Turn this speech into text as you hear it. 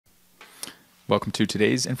Welcome to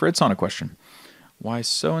today's infrared sauna question. Why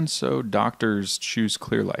so-and-so doctors choose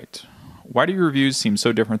Clearlight? Why do your reviews seem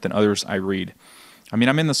so different than others I read? I mean,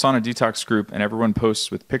 I'm in the Sauna Detox group and everyone posts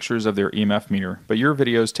with pictures of their EMF meter, but your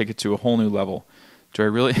videos take it to a whole new level. Do I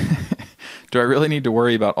really need to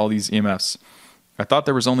worry about all these EMFs? I thought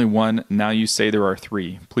there was only one. Now you say there are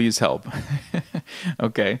three. Please help.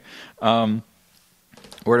 Okay.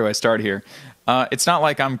 Where do I start here? It's not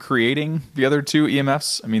like I'm creating the other two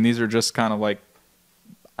EMFs. I mean, these are just kind of like,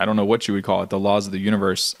 I don't know what you would call it, the laws of the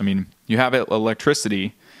universe. I mean, you have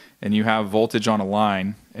electricity and you have voltage on a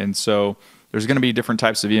line. And so there's going to be different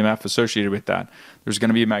types of EMF associated with that. There's going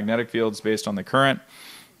to be magnetic fields based on the current.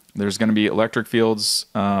 There's going to be electric fields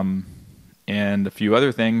and a few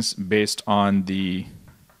other things based on the,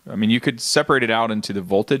 I mean, you could separate it out into the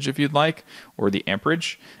voltage if you'd like, or the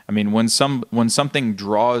amperage. I mean, when something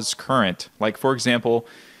draws current, like for example,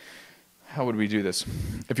 how would we do this?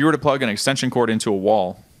 If you were to plug an extension cord into a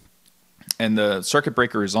wall and the circuit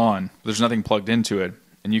breaker is on, there's nothing plugged into it,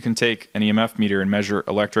 and you can take an EMF meter and measure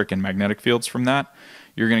electric and magnetic fields from that,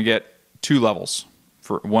 you're going to get two levels,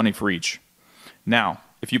 one for each. Now,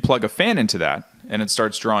 if you plug a fan into that and it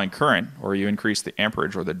starts drawing current, or you increase the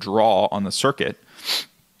amperage or the draw on the circuit,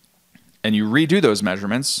 and you redo those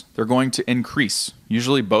measurements, they're going to increase.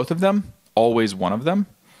 Usually both of them, always one of them.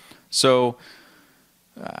 So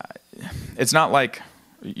it's not like,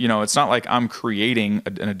 it's not like I'm creating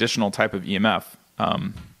an additional type of EMF.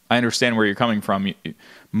 I understand where you're coming from.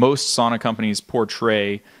 Most sauna companies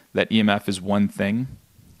portray that EMF is one thing,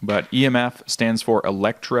 but EMF stands for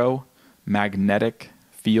electromagnetic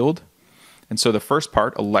field. And so the first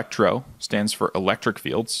part, electro, stands for electric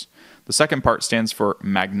fields. The second part stands for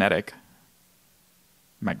magnetic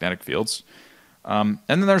fields. And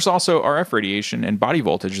then there's also RF radiation and body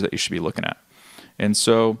voltage that you should be looking at. And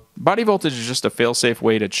so body voltage is just a fail-safe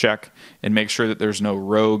way to check and make sure that there's no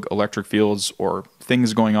rogue electric fields or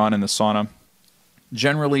things going on in the sauna.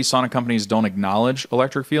 Generally, sauna companies don't acknowledge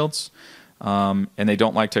electric fields, and they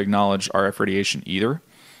don't like to acknowledge RF radiation either.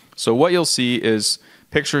 So what you'll see is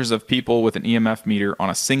pictures of people with an EMF meter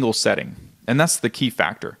on a single setting, and that's the key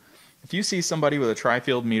factor. If you see somebody with a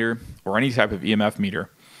tri-field meter or any type of EMF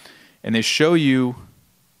meter, and they show you,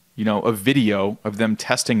 a video of them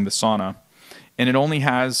testing the sauna, and it only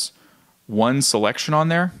has one selection on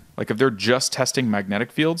there, like if they're just testing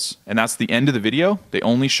magnetic fields, and that's the end of the video, they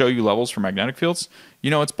only show you levels for magnetic fields,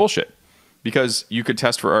 it's bullshit. Because you could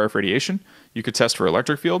test for RF radiation, you could test for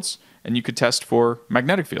electric fields, and you could test for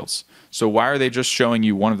magnetic fields. So why are they just showing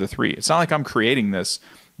you one of the three? It's not like I'm creating this.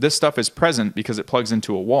 This stuff is present because it plugs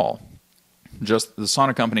into a wall. Just the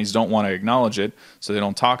sauna companies don't want to acknowledge it, so they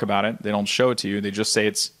don't talk about it. They don't show it to you. They just say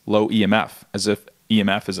it's low EMF, as if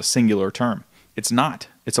EMF is a singular term. It's not.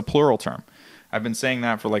 It's a plural term. I've been saying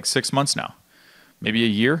that for like 6 months now, maybe a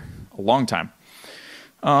year, a long time.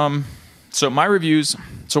 So why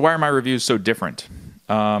are my reviews so different?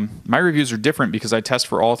 My reviews are different because I test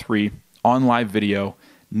for all three on live video,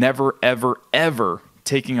 never, ever, ever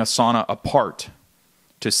taking a sauna apart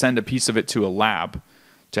to send a piece of it to a lab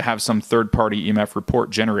to have some third-party EMF report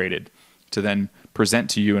generated to then present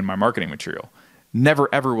to you in my marketing material. Never,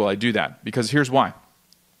 ever will I do that, because here's why.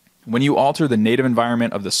 When you alter the native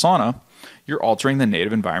environment of the sauna, you're altering the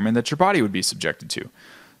native environment that your body would be subjected to.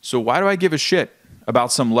 So why do I give a shit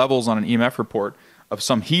about some levels on an EMF report of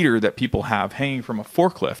some heater that people have hanging from a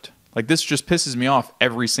forklift? Like, this just pisses me off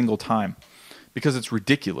every single time because it's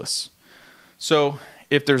ridiculous. So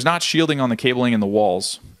if there's not shielding on the cabling and the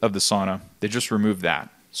walls of the sauna, they just remove that.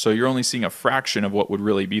 So you're only seeing a fraction of what would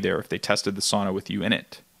really be there if they tested the sauna with you in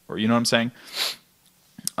it. Or, you know what I'm saying?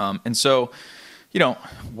 And so,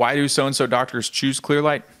 why do so-and-so doctors choose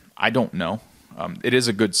Clearlight? I don't know. It is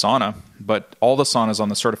a good sauna, but all the saunas on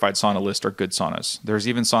the certified sauna list are good saunas. There's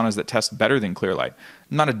even saunas that test better than Clearlight.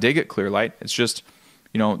 I'm not a dig at Clearlight. It's just,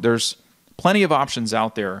 there's plenty of options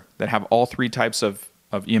out there that have all three types of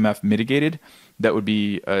EMF mitigated that would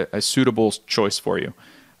be a suitable choice for you.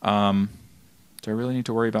 Do I really need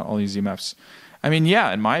to worry about all these EMFs? I mean,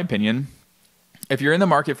 yeah, in my opinion, if you're in the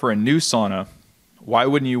market for a new sauna, why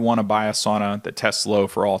wouldn't you want to buy a sauna that tests low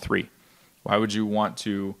for all three? Why would you want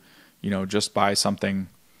to, just buy something?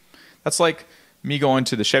 That's like me going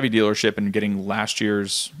to the Chevy dealership and getting last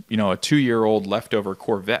year's, a 2-year-old leftover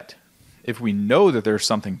Corvette. If we know that there's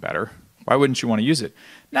something better, why wouldn't you want to use it?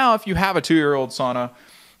 Now, if you have a 2-year-old sauna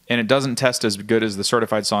and it doesn't test as good as the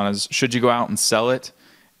certified saunas, should you go out and sell it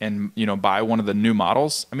and, buy one of the new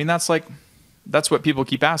models? I mean, that's what people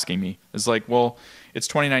keep asking me. It's like, well, it's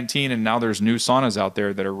 2019 and now there's new saunas out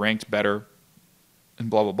there that are ranked better and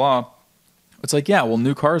blah, blah, blah. It's like, yeah, well,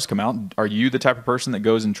 new cars come out. Are you the type of person that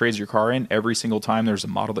goes and trades your car in every single time there's a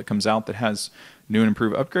model that comes out that has new and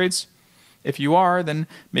improved upgrades? If you are, then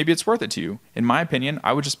maybe it's worth it to you. In my opinion,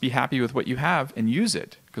 I would just be happy with what you have and use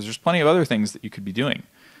it, because there's plenty of other things that you could be doing.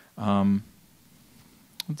 Let's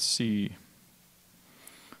see.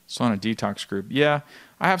 Sauna Detox group. Yeah,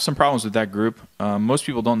 I have some problems with that group. Most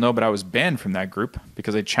people don't know, but I was banned from that group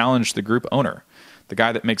because I challenged the group owner, the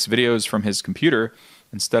guy that makes videos from his computer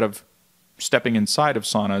instead of stepping inside of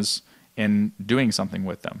saunas and doing something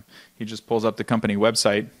with them. He just pulls up the company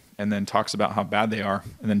website and then talks about how bad they are,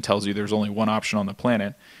 and then tells you there's only one option on the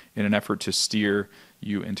planet in an effort to steer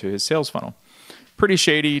you into his sales funnel. Pretty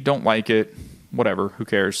shady, don't like it, whatever, who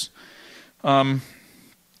cares?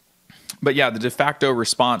 But yeah, the de facto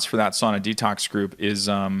response for that Sauna Detox group is,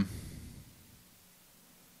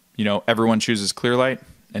 everyone chooses Clearlight,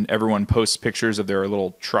 and everyone posts pictures of their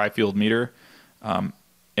little tri-field meter.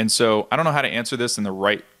 And so I don't know how to answer this in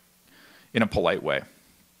a polite way.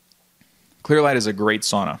 Clearlight is a great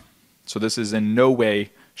sauna, so this is in no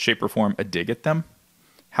way, shape, or form a dig at them.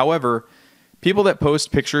 However, people that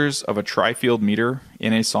post pictures of a tri-field meter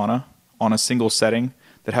in a sauna on a single setting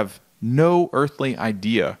that have no earthly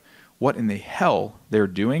idea what in the hell they're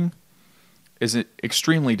doing is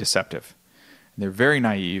extremely deceptive. And they're very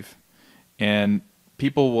naive, and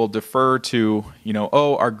people will defer to,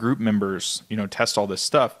 our group members, test all this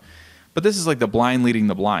stuff. But this is like the blind leading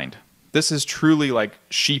the blind. This is truly like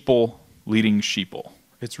sheeple leading sheeple.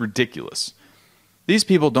 It's ridiculous. These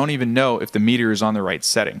people don't even know if the meter is on the right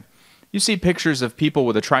setting. You see pictures of people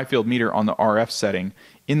with a tri-field meter on the RF setting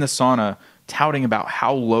in the sauna touting about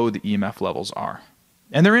how low the EMF levels are.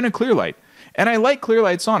 And they're in a Clearlight. And I like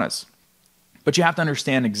Clearlight saunas. But you have to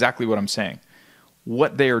understand exactly what I'm saying.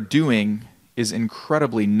 What they are doing is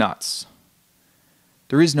incredibly nuts.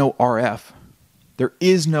 There is no RF. There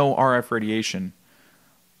is no RF radiation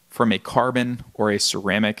from a carbon or a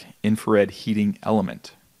ceramic infrared heating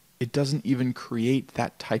element. It doesn't even create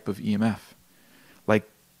that type of EMF. Like,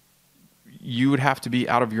 you would have to be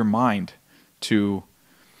out of your mind to,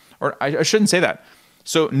 or I shouldn't say that.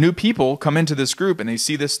 So new people come into this group and they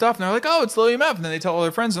see this stuff and they're like, oh, it's low EMF. And then they tell all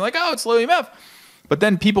their friends and they're like, oh, it's low EMF. But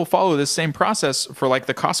then people follow this same process for like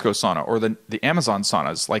the Costco sauna or the Amazon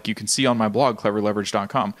saunas, like you can see on my blog,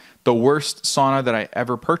 cleverleverage.com. The worst sauna that I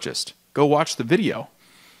ever purchased. Go watch the video.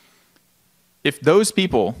 If those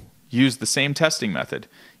people use the same testing method,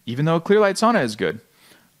 even though a Clearlight sauna is good,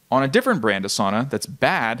 on a different brand of sauna that's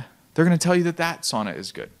bad, they're going to tell you that that sauna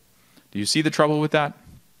is good. Do you see the trouble with that?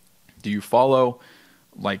 Do you follow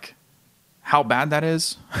like how bad that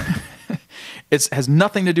is? It has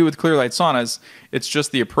nothing to do with Clearlight saunas. It's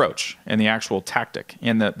just the approach and the actual tactic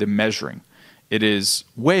and the measuring. It is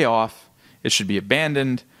way off. It should be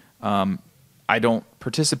abandoned. I don't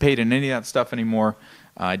participate in any of that stuff anymore.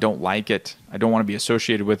 I don't like it. I don't want to be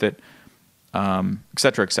associated with it, et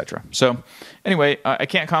cetera, et cetera. So anyway, I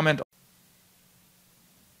can't comment.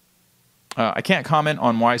 I can't comment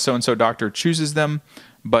on why so-and-so doctor chooses them,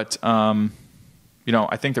 but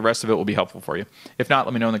I think the rest of it will be helpful for you. If not,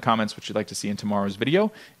 let me know in the comments what you'd like to see in tomorrow's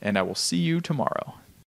video, and I will see you tomorrow.